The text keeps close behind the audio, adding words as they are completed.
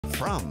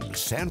From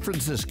San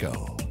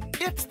Francisco,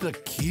 it's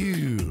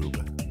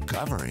theCUBE,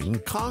 covering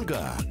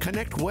Conga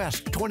Connect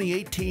West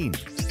 2018.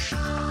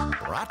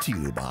 Brought to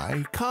you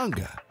by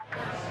Conga.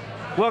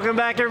 Welcome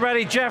back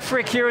everybody, Jeff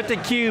Frick here at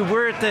theCUBE.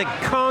 We're at the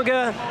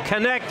Conga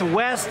Connect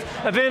West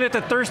event at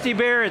the Thirsty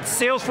Bear at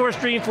Salesforce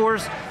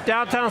Dreamforce,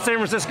 downtown San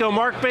Francisco.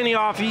 Mark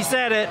Benioff, he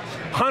said it,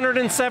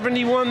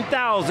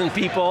 171,000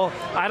 people.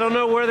 I don't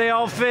know where they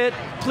all fit.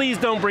 Please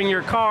don't bring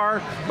your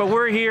car, but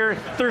we're here.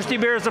 Thirsty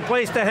Bear is a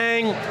place to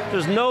hang.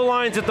 There's no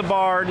lines at the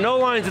bar, no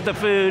lines at the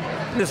food.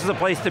 This is a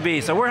place to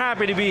be. So we're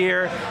happy to be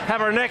here.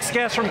 Have our next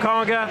guest from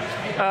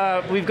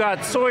Conga. We've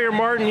got Sawyer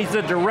Martin, he's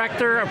the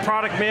Director of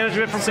Product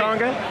Management from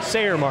Conga.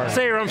 Sayer Martin.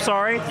 Sayer, I'm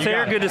sorry.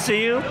 Sayer, good to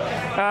see you.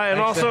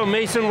 And also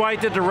Mason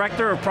White, the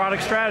Director of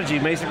Product Strategy.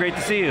 Mason, great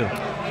to see you.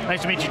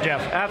 Nice to meet you,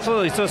 Jeff.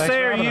 Absolutely. So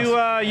Sayer,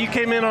 you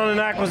came in on an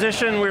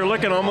acquisition we were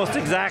looking almost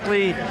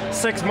exactly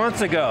 6 months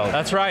ago.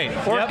 That's right.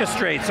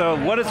 Orchestrate. Yep.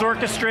 So what is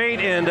Orchestrate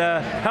and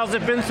how's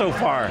it been so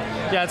far?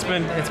 Yeah,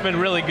 it's been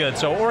really good.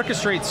 So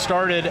Orchestrate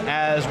started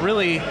as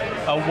really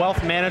a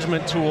wealth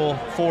management tool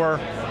for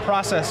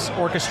process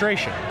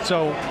orchestration.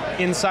 So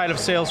inside of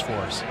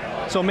Salesforce.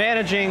 So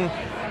managing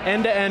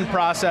end-to-end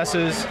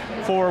processes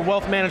for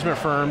wealth management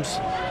firms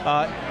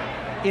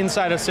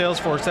inside of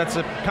Salesforce. That's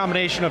a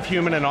combination of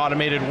human and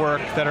automated work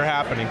that are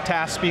happening.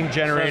 Tasks being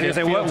generated,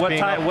 so what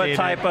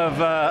type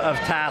of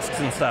tasks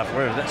and stuff?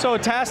 Where is it? So a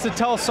task to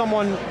tell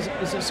someone,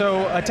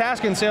 so a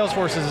task in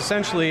Salesforce is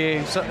essentially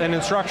an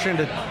instruction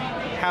to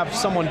have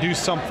someone do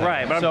something.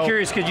 Right, but I'm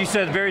curious because you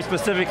said very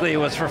specifically it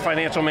was for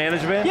financial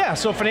management? Yeah,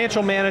 so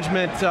financial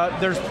management,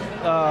 there's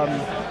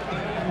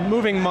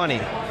moving money,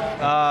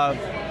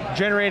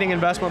 generating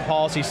investment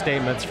policy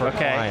statements for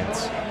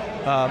clients.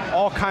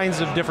 All kinds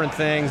of different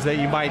things that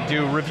you might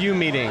do, review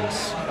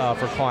meetings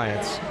for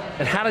clients.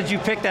 And how did you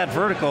pick that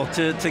vertical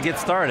to get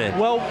started?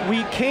 Well,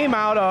 we came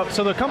out of,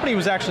 so the company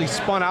was actually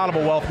spun out of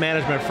a wealth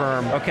management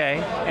firm.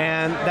 Okay.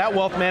 And that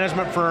wealth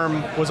management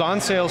firm was on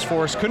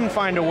Salesforce, couldn't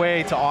find a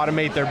way to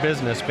automate their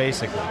business,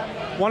 basically.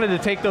 Wanted to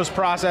take those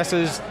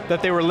processes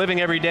that they were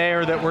living every day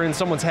or that were in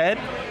someone's head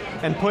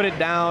and put it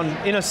down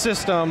in a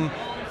system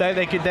that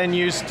they could then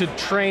use to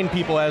train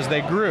people as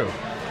they grew.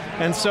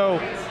 And so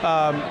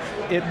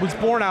it was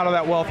born out of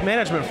that wealth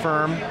management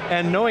firm,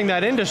 and knowing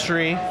that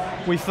industry,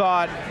 we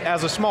thought,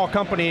 as a small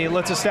company,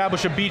 let's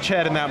establish a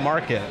beachhead in that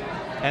market,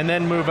 and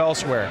then move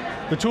elsewhere.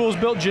 The tool is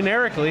built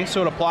generically,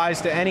 so it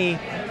applies to any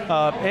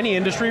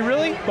industry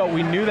really, but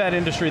we knew that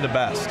industry the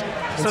best.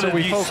 And so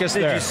we focused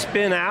there. Did you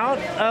spin out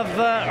of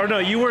the, or no,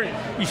 you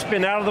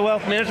spin out of the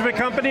wealth management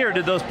company, or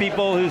did those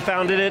people who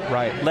founded it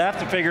left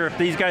to figure if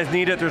these guys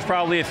need it, there's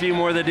probably a few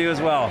more that do as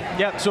well?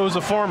 Yep, so it was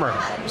the former.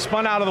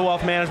 Spun out of the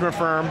wealth management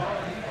firm,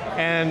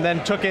 and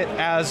then took it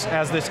as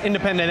this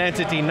independent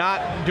entity,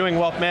 not doing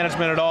wealth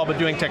management at all, but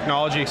doing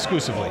technology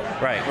exclusively.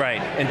 Right,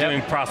 and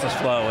doing process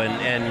flow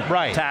and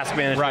task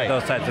management,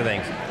 those types of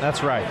things.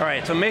 That's right. All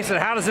right, so Mason,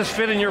 how does this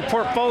fit in your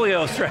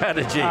portfolio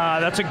strategy?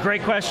 That's a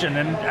great question,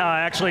 and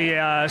actually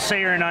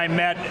Sayer and I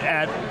met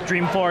at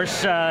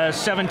Dreamforce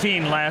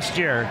 17 last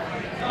year.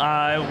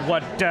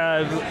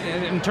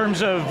 In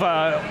terms of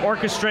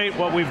Orchestrate,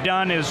 what we've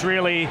done is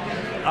really,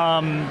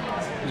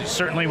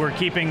 certainly we're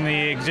keeping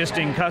the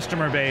existing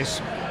customer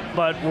base,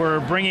 but we're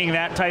bringing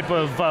that type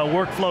of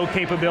workflow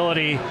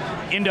capability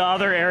into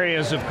other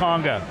areas of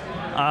Conga.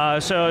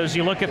 So as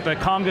you look at the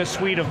Conga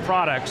suite of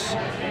products,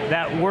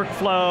 that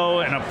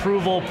workflow and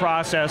approval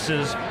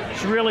processes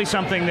is really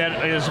something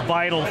that is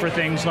vital for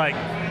things like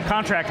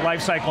contract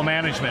lifecycle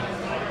management.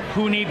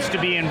 Who needs to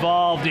be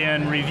involved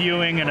in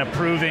reviewing and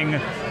approving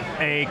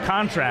a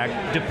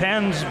contract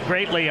depends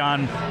greatly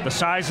on the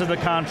size of the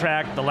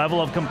contract, the level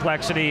of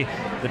complexity,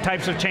 the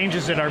types of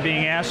changes that are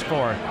being asked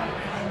for.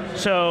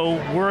 So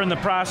we're in the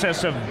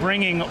process of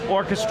bringing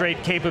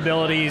Orchestrate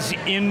capabilities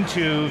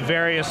into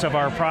various of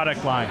our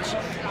product lines.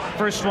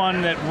 First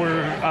one that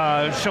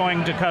we're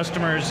showing to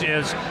customers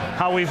is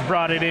how we've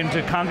brought it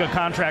into Conga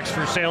contracts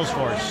for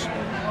Salesforce.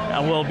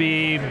 We'll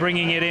be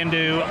bringing it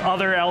into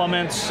other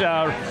elements,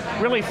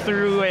 really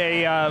through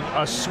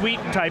a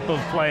suite type of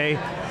play.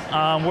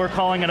 We're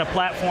calling it a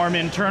platform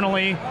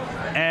internally,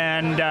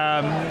 and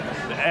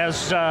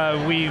as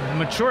we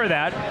mature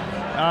that,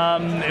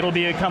 it'll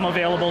become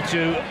available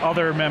to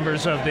other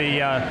members of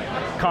the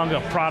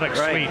Conga product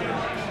suite.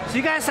 So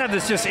you guys have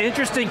this just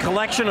interesting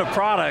collection of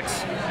products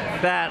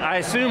that I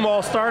assume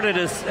all started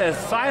as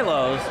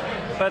silos,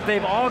 but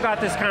they've all got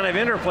this kind of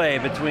interplay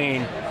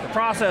between the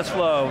process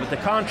flow, the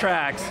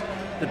contracts,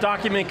 the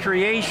document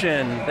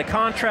creation, the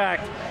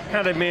contract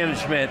kind of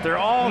management. They're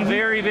all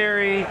very,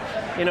 very,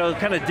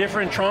 kind of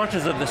different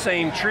tranches of the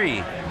same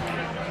tree.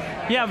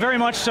 Yeah, very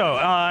much so.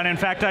 And in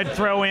fact, I'd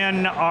throw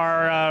in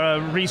our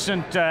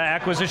recent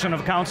acquisition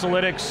of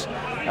Counsalytics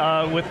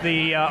with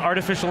the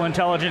artificial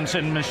intelligence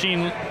and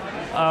machine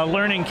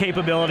learning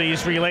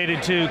capabilities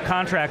related to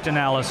contract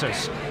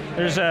analysis.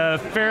 There's a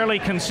fairly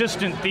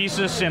consistent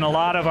thesis in a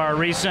lot of our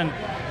recent,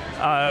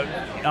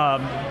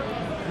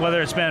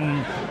 whether it's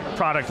been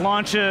product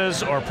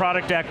launches or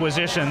product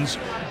acquisitions,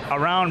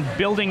 around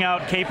building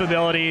out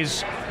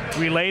capabilities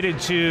related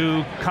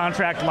to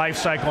contract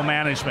lifecycle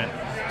management.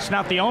 It's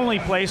not the only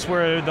place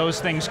where those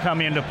things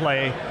come into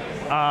play,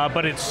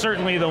 but it's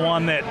certainly the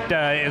one that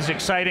is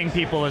exciting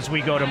people as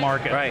we go to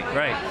market. Right,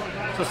 right.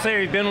 So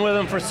Sarah, you've been with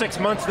them for 6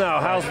 months now.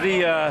 How's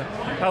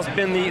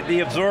been the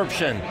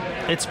absorption?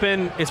 It's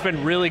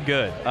been really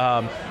good.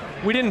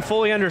 We didn't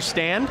fully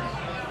understand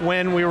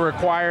when we were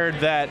acquired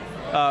that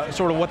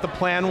sort of what the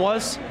plan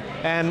was,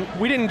 and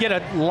we didn't get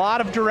a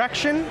lot of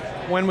direction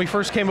when we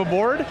first came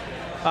aboard,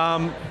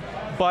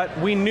 but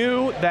we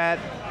knew that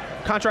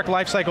contract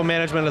lifecycle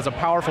management is a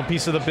powerful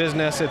piece of the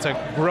business. It's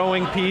a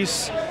growing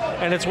piece,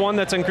 and it's one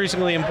that's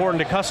increasingly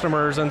important to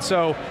customers, and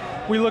so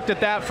we looked at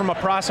that from a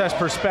process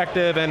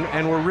perspective,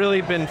 and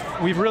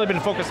we've really been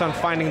focused on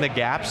finding the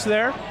gaps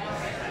there,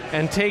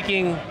 and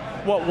taking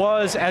what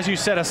was, as you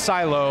said, a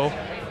silo,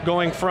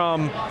 going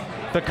from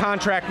the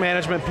contract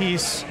management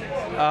piece,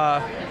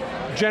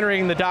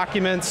 generating the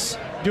documents,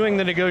 doing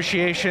the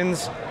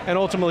negotiations, and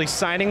ultimately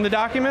signing the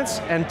documents,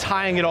 and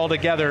tying it all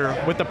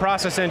together with the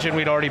process engine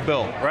we'd already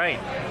built. Right.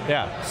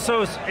 Yeah.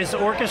 So is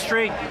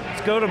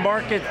Orchestrate go to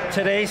market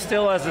today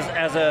still as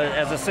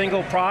a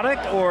single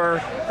product, or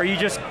are you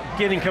just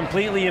getting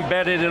completely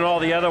embedded in all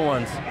the other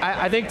ones?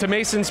 I think to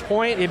Mason's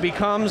point, it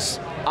becomes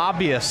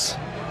obvious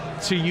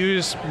to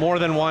use more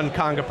than one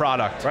Conga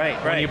product. Right,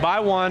 right. When you buy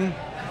one,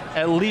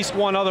 at least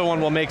one other one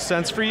will make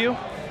sense for you,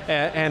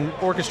 and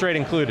Orchestrate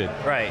included.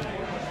 Right.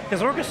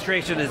 Because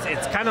orchestration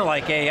it's kind of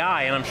like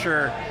AI, and I'm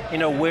sure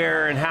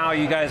where and how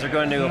you guys are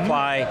going to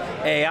apply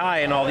AI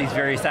in all these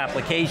various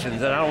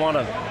applications. And I don't want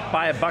to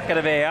buy a bucket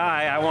of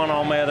AI, I want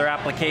all my other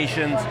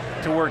applications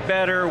to work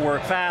better,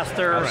 work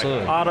faster,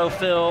 Absolutely.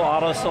 autofill,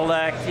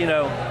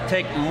 auto-select,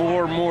 take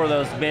more and more of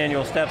those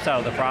manual steps out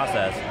of the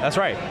process. That's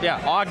right,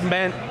 yeah,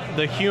 augment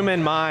the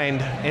human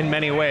mind in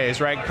many ways,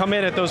 right? Come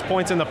in at those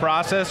points in the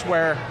process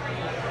where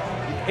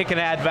it can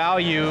add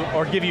value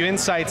or give you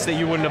insights that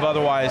you wouldn't have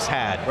otherwise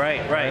had.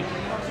 Right, right.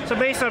 So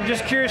Mason, I'm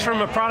just curious from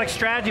a product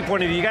strategy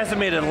point of view, you guys have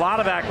made a lot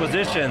of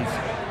acquisitions.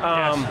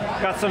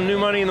 Yes. Got some new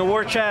money in the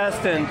war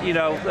chest, and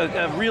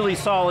a really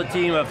solid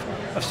team of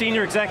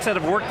senior execs that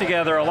have worked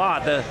together a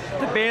lot. The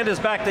band is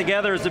back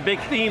together is a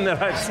big theme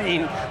that I've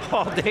seen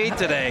all day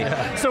today.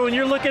 Yeah. So when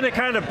you're looking at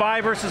kind of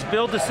buy versus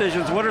build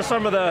decisions, what are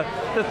some of the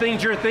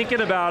things you're thinking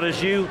about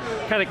as you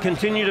kind of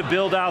continue to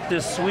build out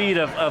this suite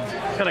of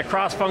kind of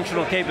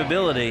cross-functional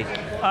capability?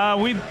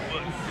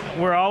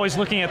 We're always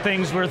looking at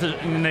things with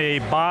the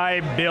buy,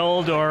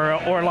 build,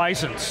 or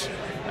license.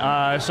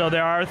 So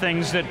there are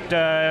things that,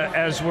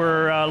 as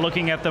we're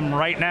looking at them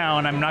right now,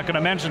 and I'm not going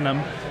to mention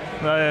them,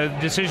 the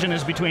decision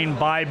is between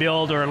buy,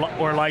 build,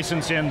 or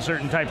license in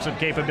certain types of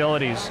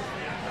capabilities.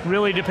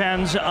 Really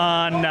depends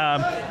on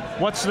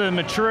what's the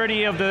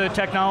maturity of the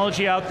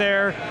technology out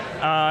there.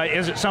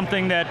 Is it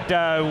something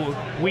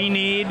that we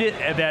need,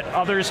 that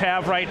others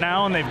have right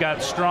now, and they've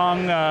got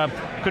strong,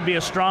 could be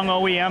a strong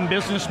OEM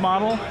business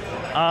model,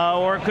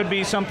 or it could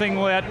be something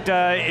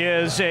that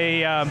is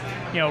a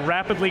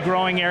rapidly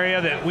growing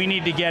area that we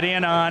need to get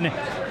in on,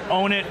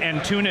 own it,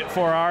 and tune it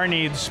for our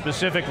needs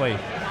specifically.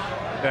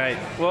 Right,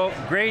 well,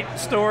 great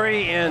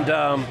story, and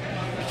I'm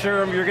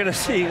sure you're going to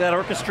see that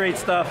Orchestrate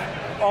stuff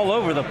all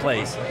over the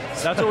place.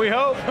 That's what we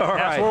hope.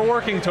 That's what we're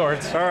working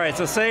towards. All right,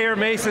 so Sayer,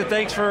 Mason,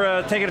 thanks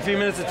for taking a few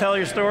minutes to tell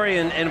your story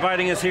and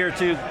inviting us here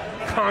to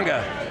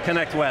Conga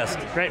Connect West.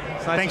 Great,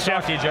 Thanks,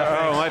 Jeff.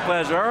 Oh, my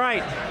pleasure. All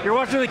right, you're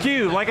watching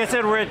theCUBE. Like I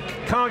said, we're at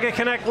Conga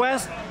Connect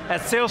West at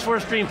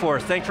Salesforce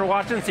Dreamforce. Thanks for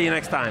watching, see you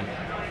next time.